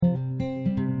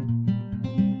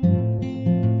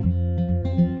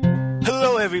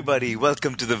Hello, everybody.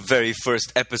 Welcome to the very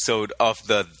first episode of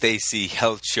the Desi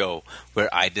Health Show,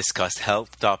 where I discuss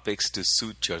health topics to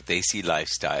suit your Desi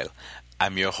lifestyle.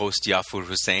 I'm your host, Yafur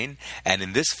Hussain, and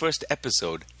in this first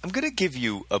episode, I'm going to give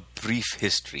you a brief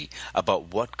history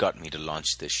about what got me to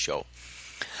launch this show.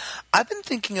 I've been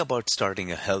thinking about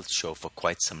starting a health show for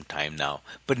quite some time now,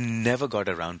 but never got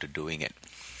around to doing it.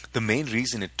 The main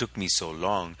reason it took me so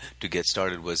long to get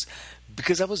started was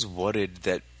because I was worried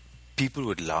that people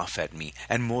would laugh at me,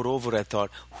 and moreover, I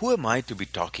thought, who am I to be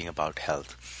talking about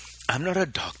health? I'm not a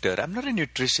doctor, I'm not a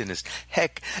nutritionist,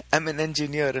 heck, I'm an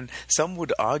engineer, and some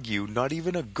would argue not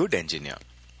even a good engineer.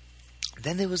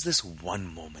 Then there was this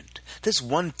one moment, this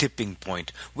one tipping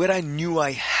point where I knew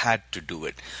I had to do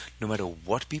it. No matter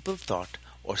what people thought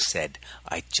or said,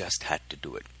 I just had to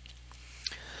do it.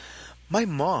 My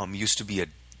mom used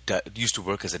to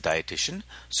work as a dietitian,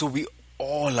 so we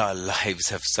all our lives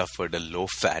have suffered a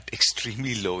low-fat,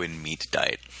 extremely low-in-meat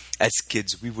diet. As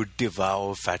kids, we would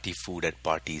devour fatty food at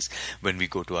parties when we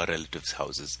go to our relatives'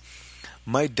 houses.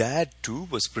 My dad, too,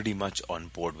 was pretty much on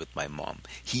board with my mom.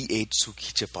 He ate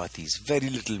sukhi chapatis, very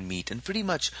little meat, and pretty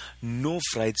much no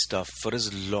fried stuff for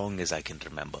as long as I can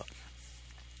remember.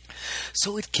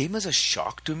 So it came as a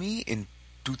shock to me in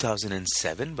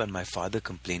 2007 when my father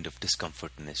complained of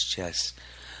discomfort in his chest.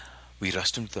 We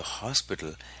rushed him to the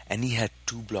hospital and he had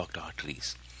 2 blocked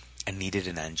arteries and needed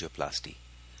an angioplasty.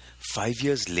 5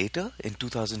 years later, in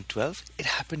 2012, it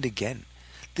happened again.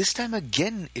 This time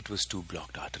again, it was 2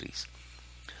 blocked arteries.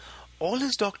 All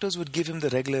his doctors would give him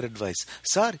the regular advice,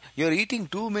 "Sir, you're eating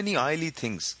too many oily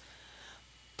things."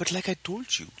 But like I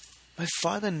told you, my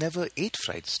father never ate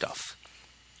fried stuff.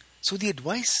 So the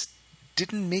advice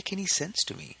didn't make any sense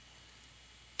to me.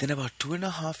 Then about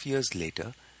 2.5 years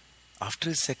later, after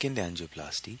his second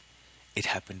angioplasty, it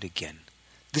happened again.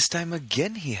 This time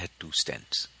again he had 2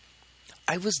 stents.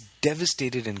 I was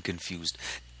devastated and confused.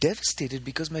 Devastated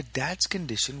because my dad's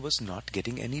condition was not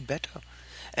getting any better.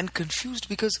 And confused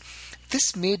because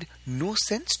this made no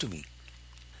sense to me.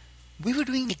 We were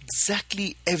doing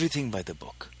exactly everything by the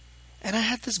book. And I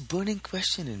had this burning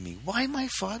question in me. Why my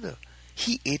father?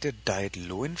 He ate a diet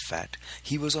low in fat.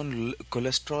 He was on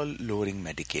cholesterol-lowering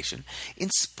medication,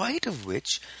 in spite of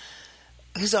which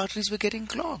his arteries were getting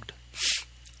clogged.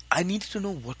 I needed to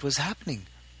know what was happening,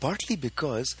 partly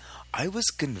because I was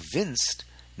convinced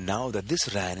now that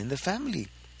this ran in the family,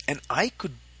 and I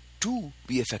could too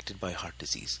be affected by heart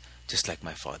disease, just like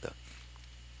my father.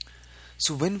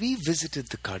 So when we visited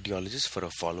the cardiologist for a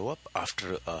follow-up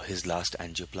after his last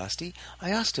angioplasty, I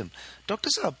asked him, "Dr.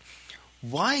 Saab,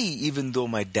 why, even though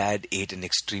my dad ate an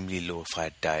extremely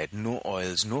low-fat diet, no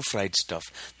oils, no fried stuff,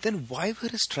 then why were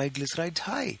his triglycerides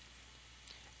high?"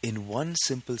 In one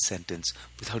simple sentence,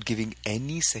 without giving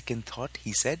any second thought,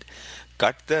 he said,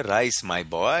 "Cut the rice, my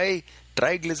boy.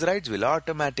 Triglycerides will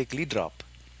automatically drop."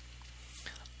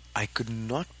 I could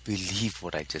not believe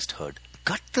what I just heard.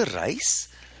 Cut the rice?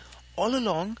 All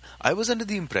along, I was under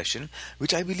the impression,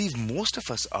 which I believe most of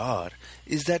us are,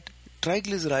 is that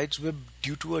triglycerides were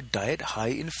due to a diet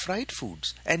high in fried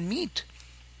foods and meat.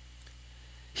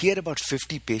 He had about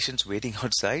 50 patients waiting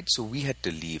outside, so we had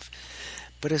to leave.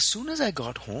 But as soon as I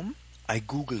got home, I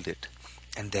Googled it,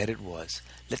 and there it was.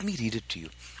 Let me read it to you.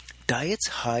 Diets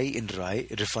high in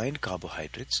refined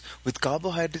carbohydrates, with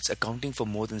carbohydrates accounting for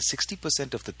more than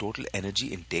 60% of the total energy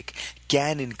intake,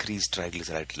 can increase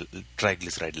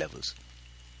triglyceride levels.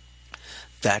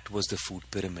 That was the food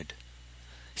pyramid.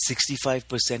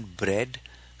 65% bread,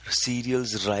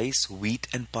 cereals, rice, wheat,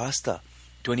 and pasta.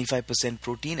 25%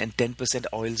 protein and 10%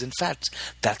 oils and fats.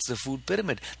 That's the food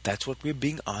pyramid. That's what we're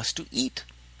being asked to eat.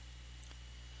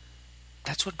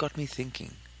 That's what got me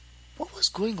thinking. What was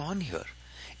going on here?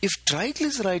 If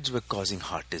triglycerides were causing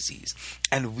heart disease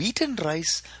and wheat and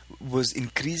rice was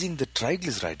increasing the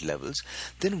triglyceride levels,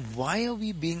 then why are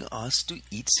we being asked to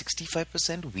eat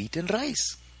 65% wheat and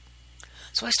rice?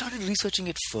 So I started researching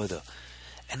it further.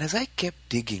 And as I kept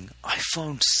digging, I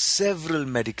found several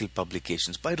medical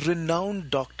publications by renowned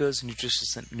doctors,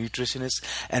 nutritionists,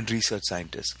 and research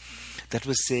scientists that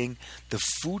were saying the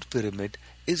food pyramid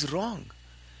is wrong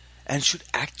and should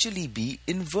actually be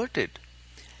inverted.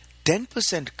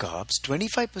 10% carbs,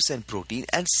 25% protein,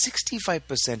 and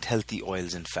 65% healthy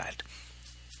oils and fat.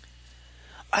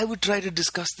 I would try to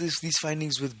discuss these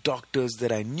findings with doctors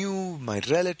that I knew, my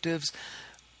relatives,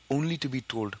 only to be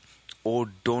told, "Oh,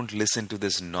 don't listen to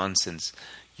this nonsense.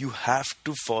 You have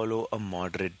to follow a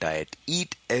moderate diet.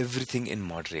 Eat everything in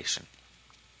moderation."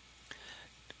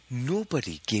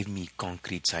 Nobody gave me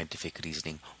concrete scientific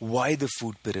reasoning why the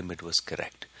food pyramid was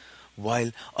correct.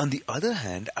 while on the other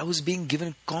hand, I was being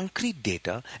given concrete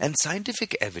data and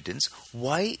scientific evidence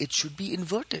why it should be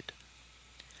inverted.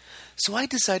 So I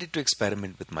decided to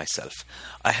experiment with myself.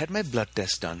 I had my blood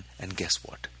test done, and guess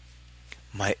what?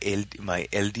 My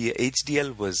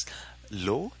HDL was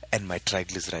low and my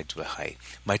triglycerides were high.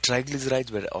 My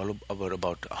triglycerides were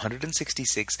about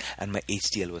 166 and my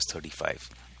HDL was 35.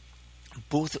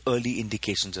 Both early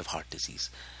indications of heart disease.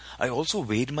 I also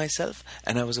weighed myself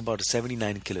and I was about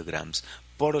 79 kilograms,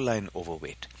 borderline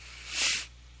overweight.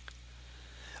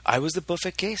 I was the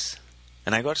perfect case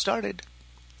and I got started.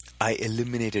 I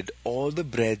eliminated all the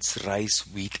breads, rice,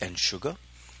 wheat and sugar.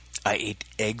 I ate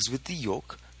eggs with the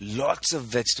yolk, lots of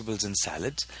vegetables and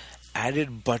salads,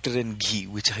 added butter and ghee,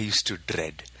 which I used to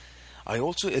dread. I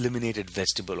also eliminated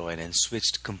vegetable oil and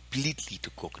switched completely to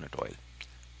coconut oil.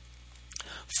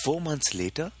 4 months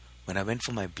later, when I went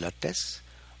for my blood tests,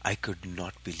 I could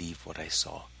not believe what I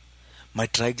saw. My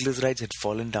triglycerides had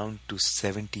fallen down to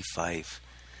 75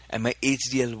 and my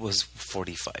HDL was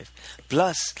 45.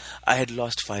 Plus, I had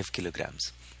lost 5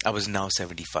 kilograms. I was now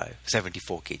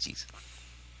 74 kgs.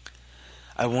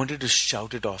 I wanted to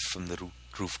shout it off from the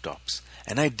rooftops.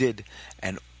 And I did.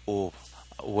 And oh,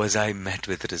 was I met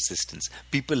with resistance.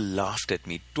 People laughed at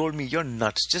me, told me, "You're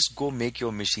nuts, just go make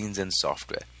your machines and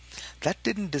software." That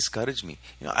didn't discourage me.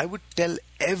 I would tell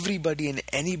everybody and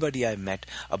anybody I met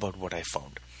about what I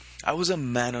found. I was a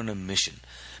man on a mission.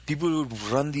 People would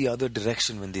run the other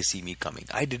direction when they see me coming.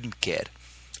 I didn't care.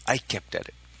 I kept at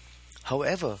it.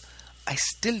 However, I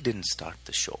still didn't start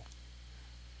the show.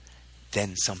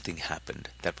 Then something happened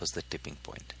that was the tipping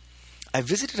point. I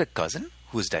visited a cousin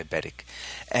who was diabetic,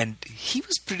 and he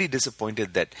was pretty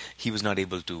disappointed that he was not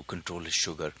able to control his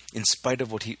sugar in spite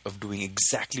of doing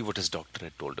exactly what his doctor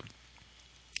had told him.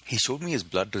 He showed me his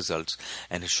blood results,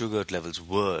 and his sugar levels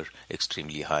were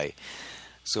extremely high.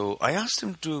 So I asked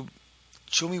him to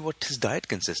show me what his diet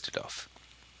consisted of.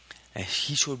 And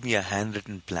he showed me a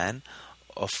handwritten plan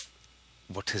of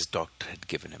what his doctor had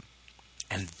given him.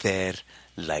 And there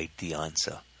lied the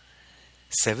answer.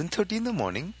 7:30 in the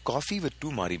morning, coffee with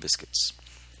 2 Marie biscuits.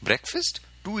 Breakfast,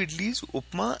 2 idlis,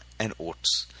 upma and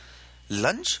oats.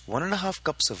 Lunch, 1.5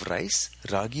 cups of rice,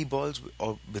 ragi balls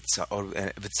with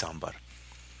sambar.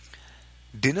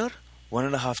 Dinner,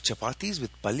 1.5 chapatis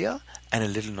with palya and a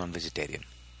little non-vegetarian.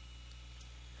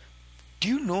 Do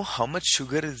you know how much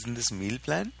sugar is in this meal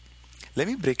plan? Let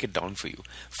me break it down for you.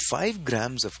 5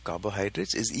 grams of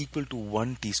carbohydrates is equal to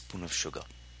 1 teaspoon of sugar.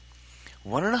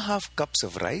 1.5 cups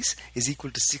of rice is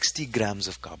equal to 60 grams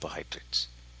of carbohydrates.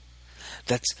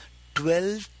 That's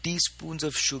 12 teaspoons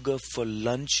of sugar for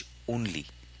lunch only.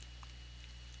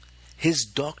 His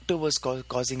doctor was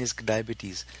causing his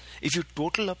diabetes. If you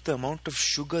total up the amount of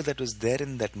sugar that was there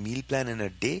in that meal plan in a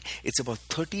day, it's about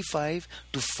 35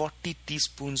 to 40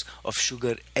 teaspoons of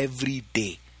sugar every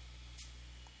day.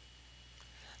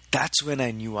 That's when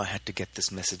I knew I had to get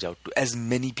this message out to as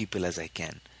many people as I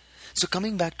can. So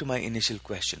coming back to my initial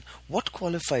question, what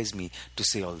qualifies me to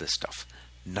say all this stuff?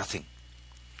 Nothing.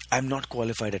 I'm not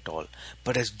qualified at all.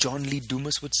 But as John Lee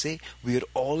Dumas would say, we are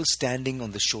all standing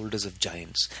on the shoulders of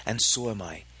giants, and so am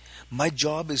I. My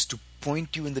job is to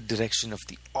point you in the direction of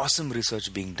the awesome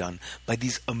research being done by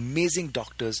these amazing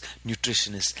doctors,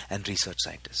 nutritionists, and research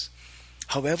scientists.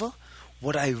 However,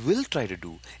 what I will try to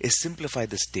do is simplify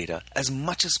this data as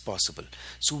much as possible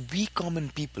so we common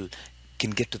people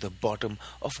can get to the bottom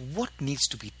of what needs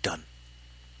to be done.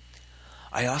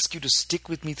 I ask you to stick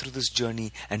with me through this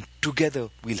journey, and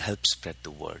together we'll help spread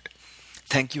the word.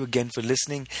 Thank you again for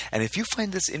listening, and if you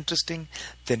find this interesting,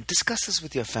 then discuss this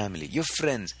with your family, your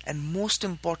friends, and most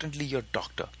importantly, your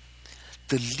doctor.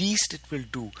 The least it will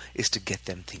do is to get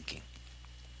them thinking.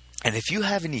 And if you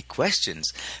have any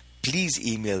questions, please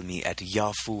email me at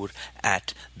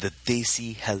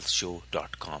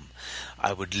yafur@thedesihealthshow.com.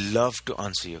 I would love to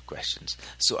answer your questions.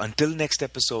 So until next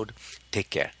episode, take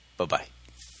care. Bye-bye.